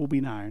power will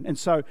be known. And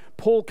so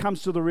Paul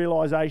comes to the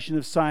realisation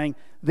of saying,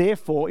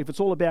 therefore, if it's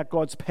all about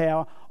God's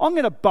power, I'm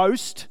going to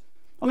boast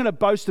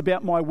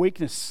about my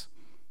weakness,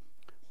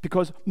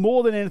 because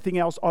more than anything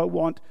else, I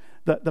want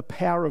the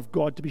power of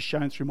God to be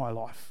shown through my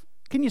life.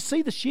 Can you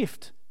see the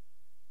shift?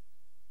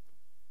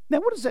 Now,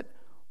 what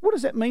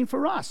does that mean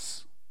for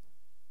us?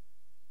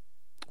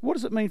 What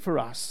does it mean for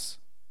us?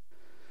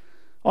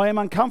 I am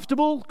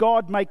uncomfortable.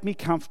 God, make me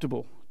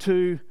comfortable.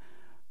 To,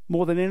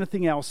 more than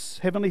anything else,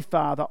 Heavenly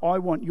Father, I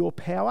want your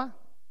power,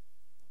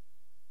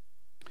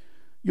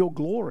 your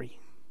glory,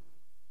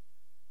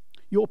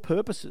 your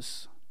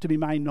purposes to be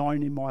made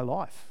known in my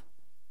life.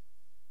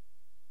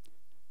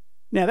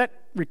 Now, that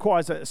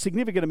requires a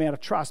significant amount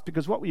of trust,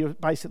 because what you're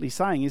basically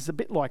saying is a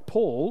bit like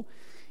Paul.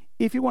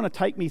 If you want to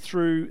take me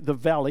through the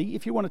valley,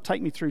 if you want to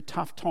take me through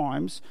tough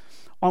times,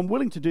 I'm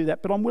willing to do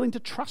that, but I'm willing to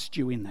trust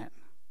you in that.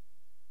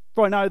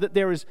 For I know that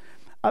there is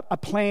a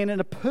plan and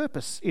a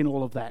purpose in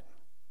all of that.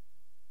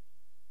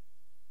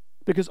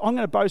 Because I'm going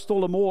to boast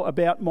all the more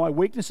about my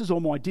weaknesses or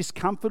my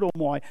discomfort or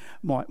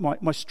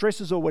my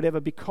stresses or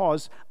whatever,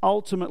 because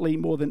ultimately,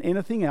 more than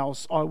anything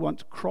else, I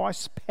want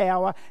Christ's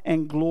power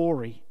and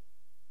glory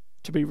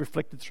to be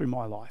reflected through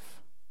my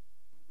life.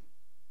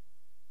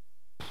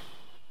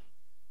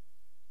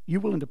 You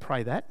willing to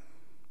pray that?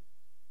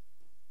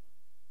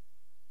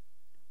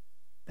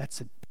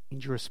 That's a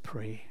dangerous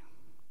prayer.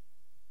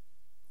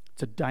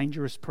 It's a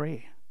dangerous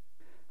prayer.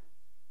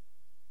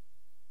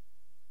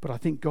 But I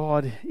think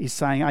God is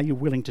saying, are you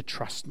willing to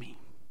trust me?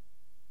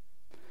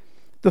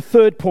 The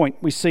third point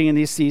we see in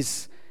this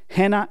is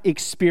Hannah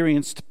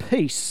experienced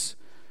peace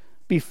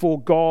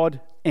before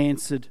God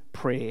answered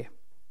prayer.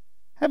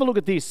 Have a look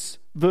at this,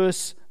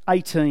 verse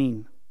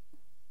 18.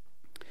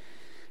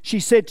 She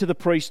said to the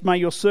priest, may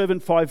your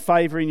servant find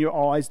favour in your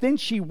eyes. Then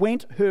she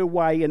went her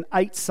way and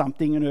ate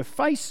something, and her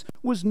face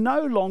was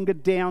no longer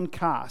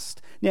downcast.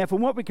 Now,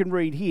 from what we can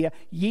read here,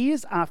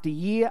 years after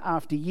year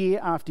after year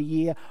after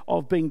year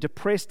of being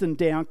depressed and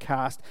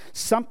downcast,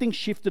 something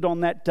shifted on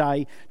that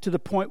day to the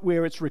point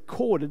where it's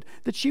recorded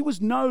that she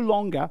was no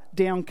longer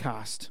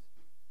downcast.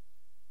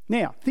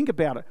 Now, think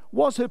about it.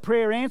 Was her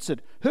prayer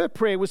answered? Her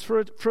prayer was for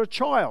a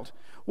child.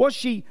 Was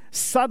she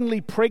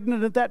suddenly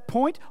pregnant at that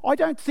point? I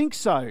don't think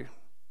so.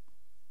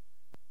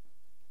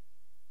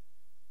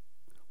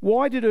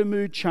 Why did her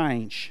mood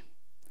change?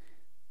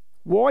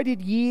 Why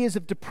did years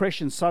of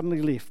depression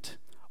suddenly lift?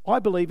 I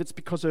believe it's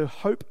because her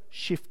hope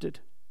shifted.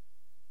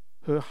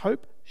 Her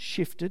hope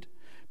shifted.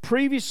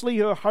 Previously,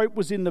 her hope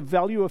was in the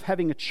value of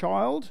having a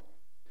child,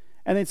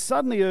 and then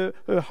suddenly her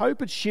hope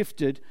had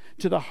shifted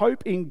to the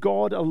hope in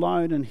God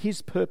alone and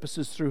His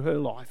purposes through her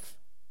life.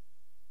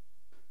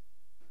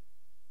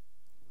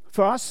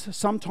 For us,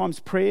 sometimes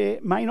prayer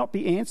may not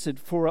be answered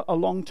for a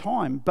long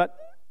time, but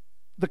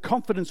the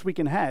confidence we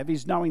can have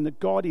is knowing that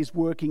God is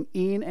working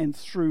in and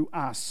through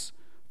us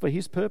for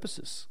His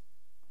purposes.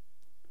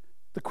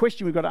 The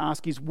question we've got to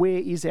ask is, where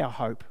is our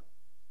hope?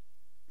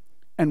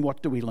 And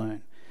what do we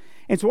learn?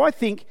 And so I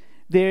think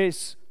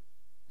there's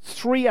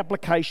three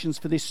applications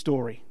for this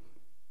story.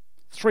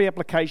 Three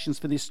applications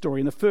for this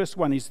story. And the first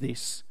one is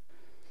this: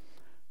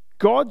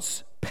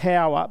 God's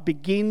power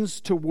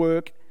begins to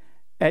work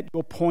at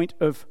your point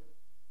of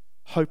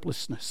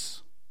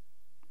hopelessness.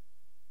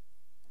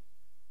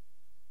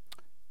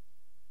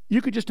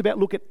 You could just about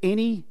look at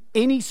any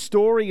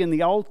story in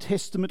the Old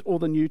Testament or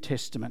the New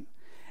Testament.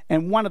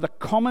 And one of the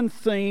common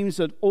themes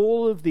of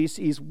all of this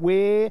is,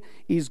 where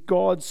is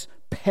God's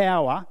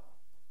power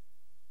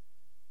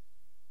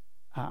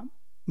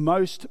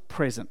most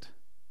present?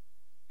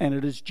 And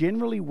it is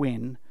generally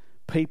when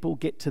people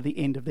get to the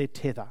end of their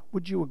tether.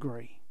 Would you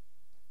agree?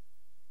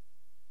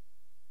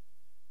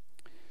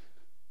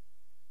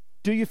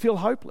 Do you feel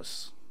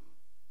hopeless?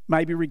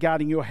 Maybe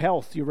regarding your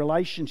health, your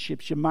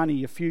relationships, your money,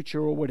 your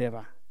future, or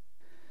whatever.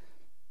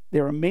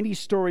 There are many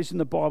stories in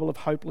the Bible of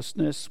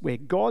hopelessness where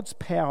God's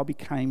power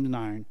became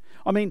known.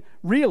 I mean,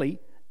 really,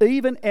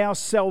 even our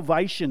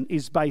salvation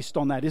is based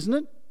on that, isn't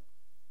it?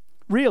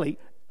 Really,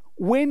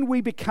 when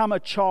we become a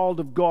child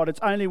of God, it's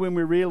only when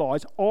we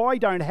realise I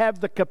don't have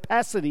the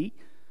capacity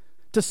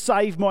to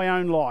save my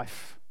own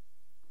life.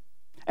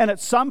 And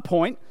at some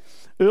point,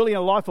 early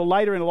in life or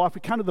later in life,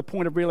 we come to the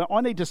point of realising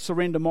I need to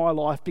surrender my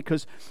life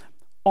because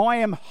I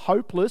am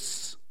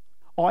hopeless.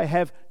 I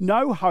have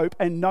no hope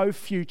and no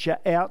future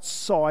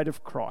outside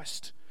of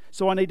Christ.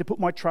 So I need to put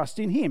my trust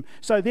in Him.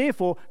 So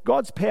therefore,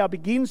 God's power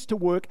begins to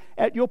work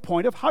at your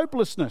point of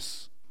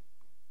hopelessness.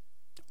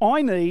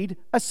 I need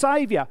a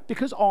saviour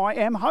because I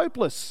am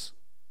hopeless.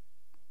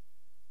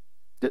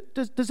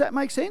 Does that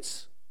make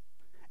sense?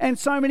 And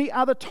so many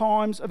other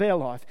times of our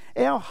life,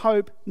 our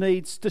hope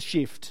needs to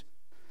shift.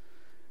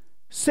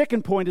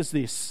 Second point is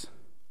this: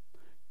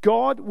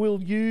 God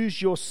will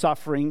use your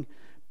suffering,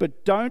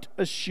 but don't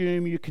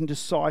assume you can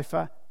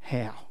decipher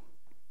how.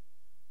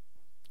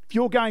 If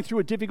you're going through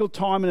a difficult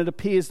time and it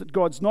appears that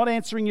God's not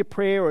answering your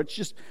prayer, or it's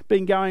just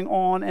been going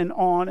on and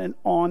on and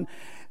on,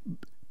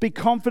 be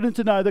confident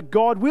to know that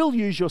God will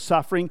use your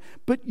suffering,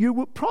 but you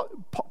will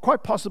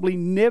quite possibly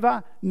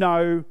never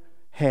know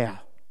how.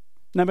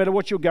 No matter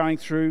what you're going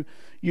through,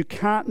 you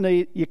can't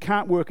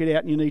work it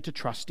out, and you need to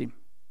trust Him.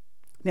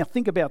 Now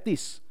think about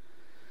this.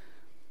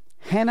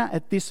 Hannah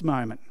at this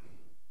moment,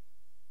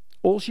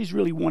 all she's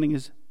really wanting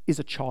is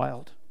a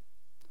child.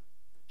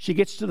 She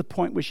gets to the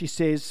point where she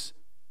says,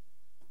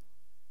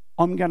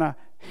 I'm going to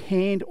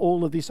hand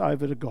all of this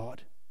over to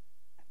God,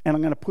 and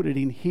I'm going to put it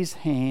in His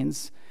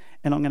hands,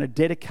 and I'm going to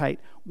dedicate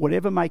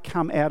whatever may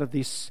come out of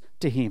this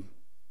to Him.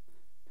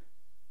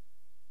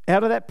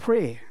 Out of that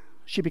prayer,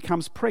 she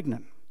becomes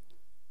pregnant.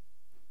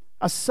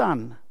 A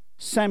son,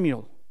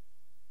 Samuel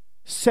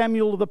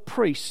the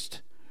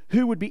priest,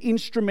 who would be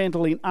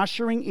instrumental in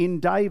ushering in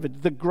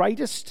David, the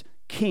greatest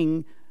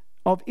king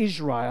of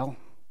Israel,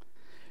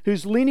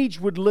 whose lineage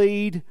would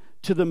lead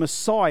to the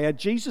Messiah,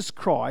 Jesus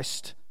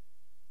Christ,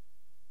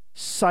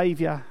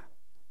 Saviour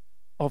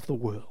of the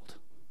world.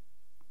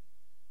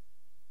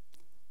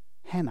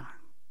 Hannah.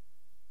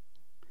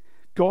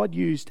 God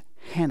used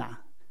Hannah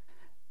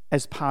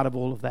as part of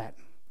all of that.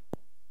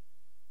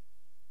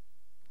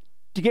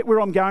 Do you get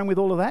where I'm going with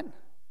all of that?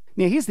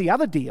 Now, here's the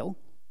other deal.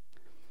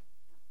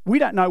 We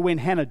don't know when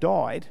Hannah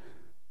died,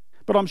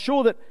 but I'm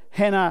sure that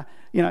Hannah,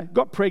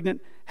 got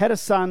pregnant, had a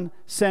son,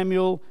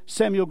 Samuel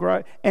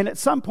grew, and at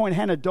some point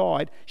Hannah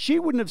died. She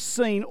wouldn't have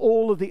seen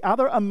all of the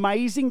other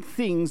amazing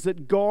things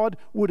that God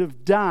would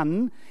have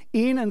done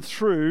in and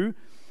through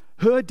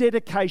her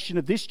dedication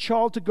of this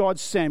child to God,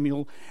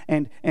 Samuel,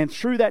 and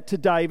through that to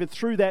David,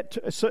 through that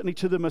certainly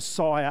to the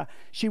Messiah.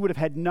 She would have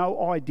had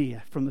no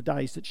idea from the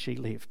days that she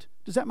lived.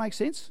 Does that make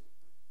sense?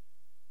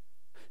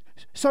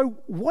 So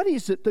what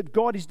is it that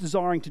God is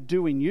desiring to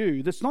do in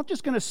you that's not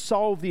just going to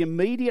solve the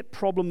immediate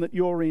problem that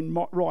you're in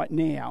right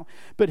now,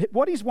 but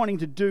what He's wanting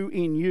to do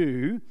in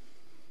you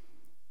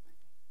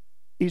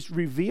is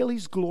reveal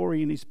His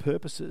glory and His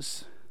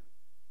purposes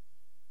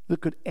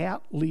that could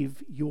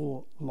outlive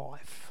your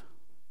life.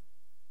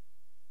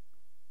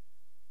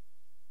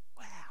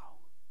 Wow.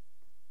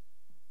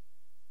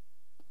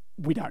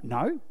 We don't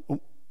know.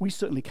 We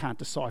certainly can't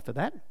decipher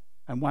that.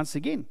 And once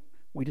again,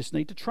 we just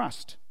need to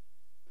trust.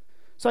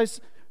 So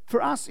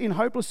for us in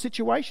hopeless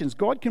situations,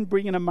 God can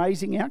bring an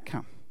amazing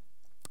outcome.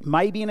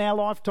 Maybe in our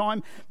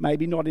lifetime,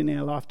 maybe not in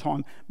our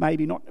lifetime,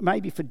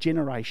 maybe for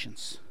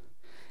generations.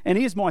 And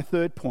here's my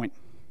third point.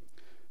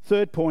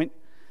 Third point,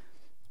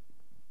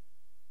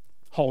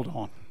 hold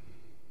on.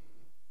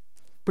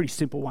 Pretty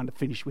simple one to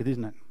finish with,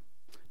 isn't it?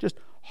 Just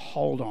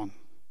hold on.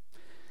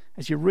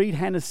 As you read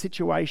Hannah's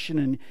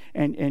situation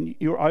and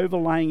you're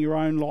overlaying your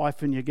own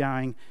life and you're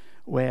going,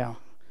 wow,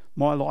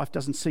 my life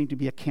doesn't seem to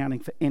be accounting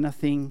for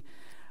anything.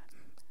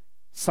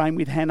 Same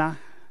with Hannah.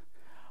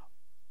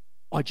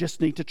 I just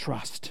need to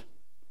trust.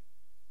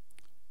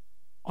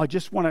 I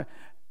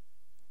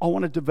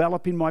want to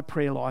develop in my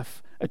prayer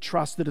life a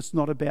trust that it's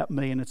not about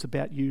me and it's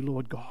about you,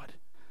 Lord God.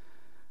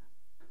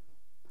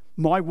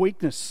 My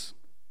weakness,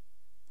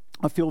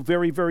 I feel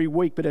very, very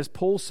weak, but as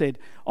Paul said,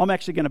 I'm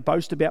actually going to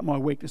boast about my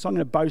weakness. I'm going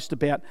to boast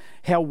about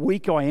how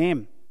weak I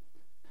am.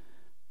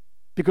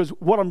 Because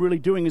what I'm really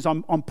doing is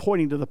I'm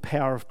pointing to the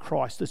power of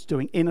Christ that's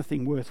doing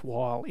anything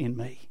worthwhile in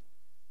me.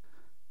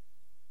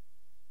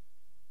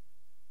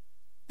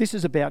 This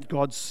is about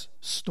God's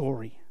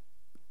story.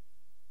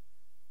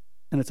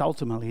 And it's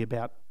ultimately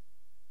about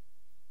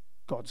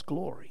God's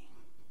glory.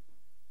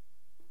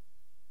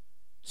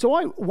 So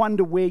I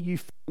wonder where you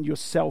find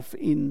yourself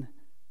in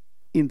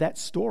that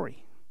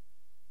story.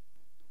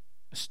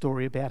 A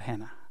story about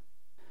Hannah.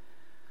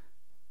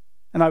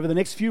 And over the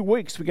next few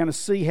weeks, we're going to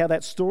see how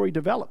that story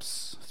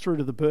develops through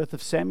to the birth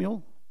of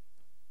Samuel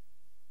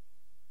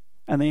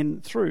and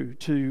then through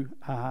to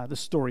the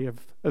story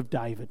of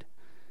David,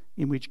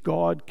 in which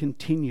God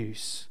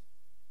continues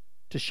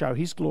to show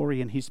His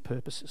glory and His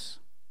purposes.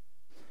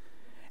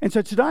 And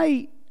so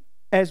today,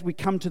 as we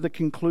come to the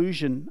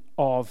conclusion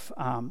of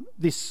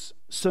this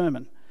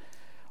sermon,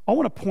 I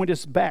want to point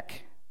us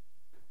back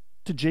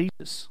to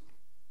Jesus.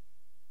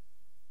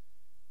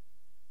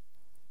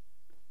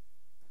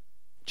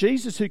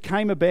 Jesus, who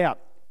came about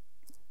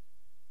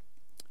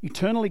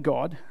eternally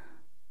God,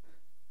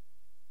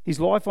 His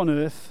life on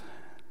earth,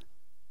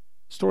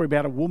 story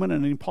about a woman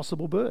and an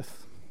impossible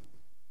birth.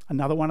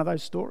 Another one of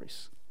those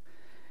stories.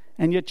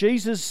 And yet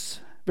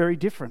Jesus, very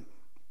different.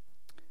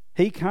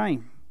 He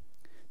came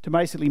to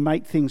basically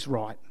make things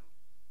right.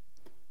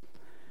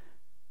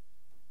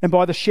 And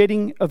by the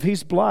shedding of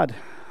His blood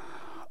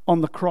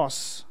on the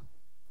cross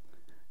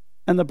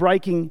and the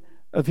breaking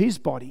of His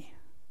body,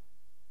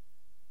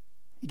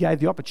 He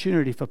gave the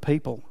opportunity for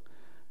people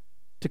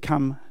to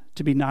come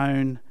to be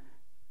known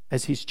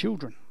as His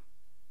children.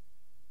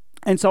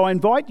 And so I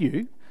invite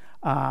you,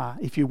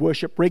 if you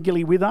worship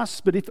regularly with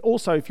us, but if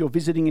you're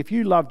visiting, if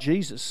you love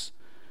Jesus,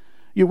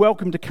 You're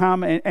welcome to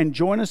come and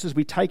join us as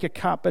we take a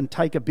cup and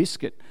take a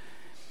biscuit.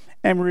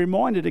 And we're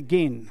reminded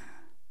again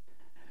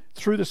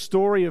through the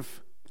story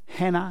of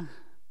Hannah,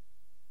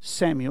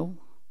 Samuel,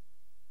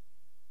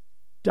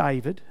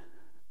 David,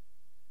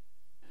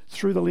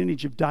 through the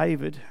lineage of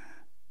David,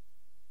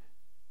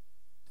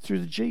 through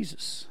to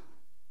Jesus,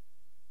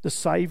 the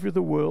Saviour of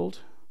the world,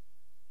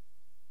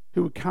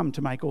 who would come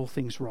to make all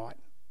things right.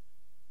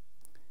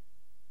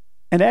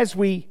 And as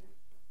we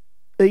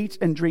eat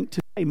and drink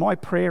today, my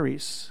prayer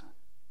is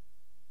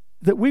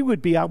that we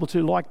would be able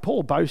to, like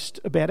Paul, boast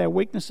about our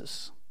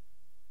weaknesses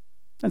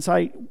and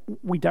say,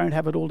 we don't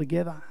have it all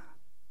together.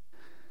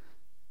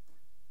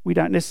 We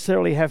don't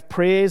necessarily have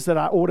prayers that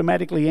are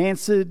automatically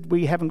answered.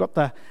 We haven't got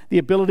the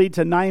ability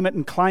to name it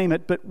and claim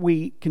it, but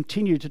we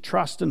continue to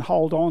trust and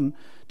hold on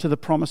to the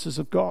promises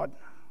of God.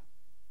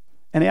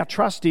 And our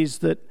trust is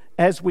that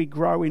as we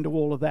grow into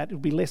all of that, it'll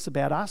be less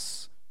about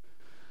us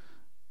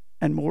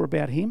and more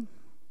about Him.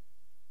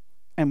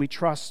 And we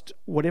trust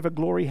whatever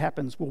glory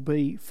happens will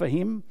be for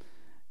Him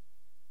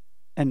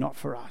and not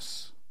for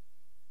us.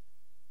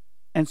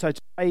 And so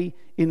today,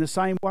 in the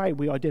same way,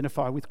 we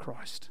identify with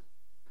Christ.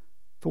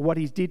 For what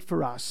He did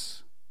for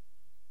us,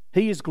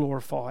 He is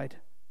glorified,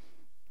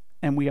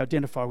 and we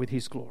identify with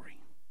His glory.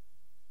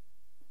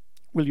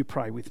 Will you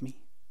pray with me?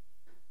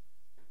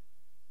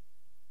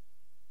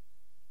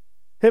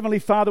 Heavenly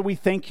Father, we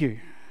thank You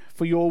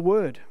for Your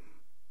word.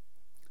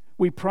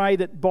 We pray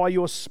that by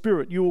Your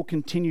Spirit You will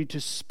continue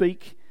to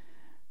speak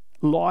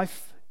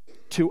life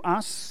to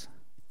us,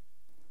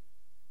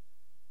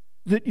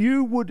 that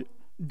You would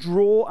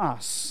draw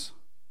us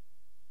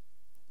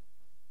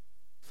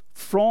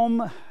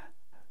from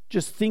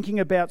just thinking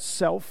about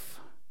self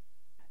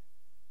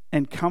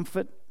and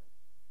comfort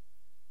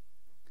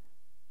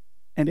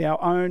and our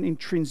own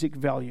intrinsic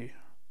value,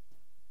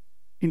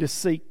 and to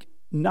seek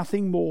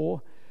nothing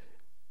more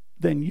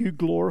than You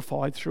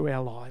glorified through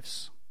our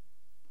lives.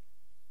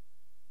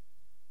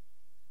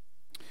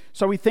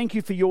 So we thank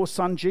You for Your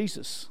Son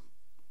Jesus,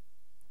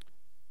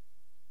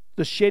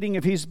 the shedding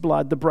of His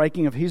blood, the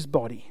breaking of His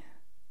body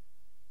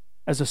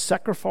as a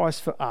sacrifice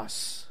for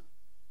us,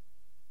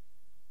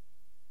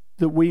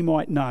 that we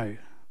might know,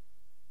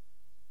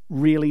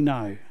 really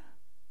know,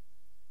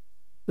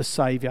 the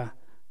Saviour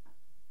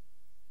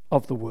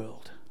of the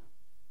world.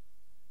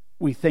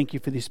 We thank You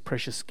for this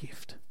precious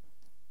gift.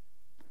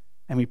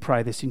 And we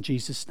pray this in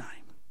Jesus' name.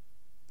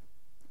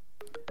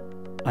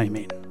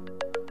 Amen.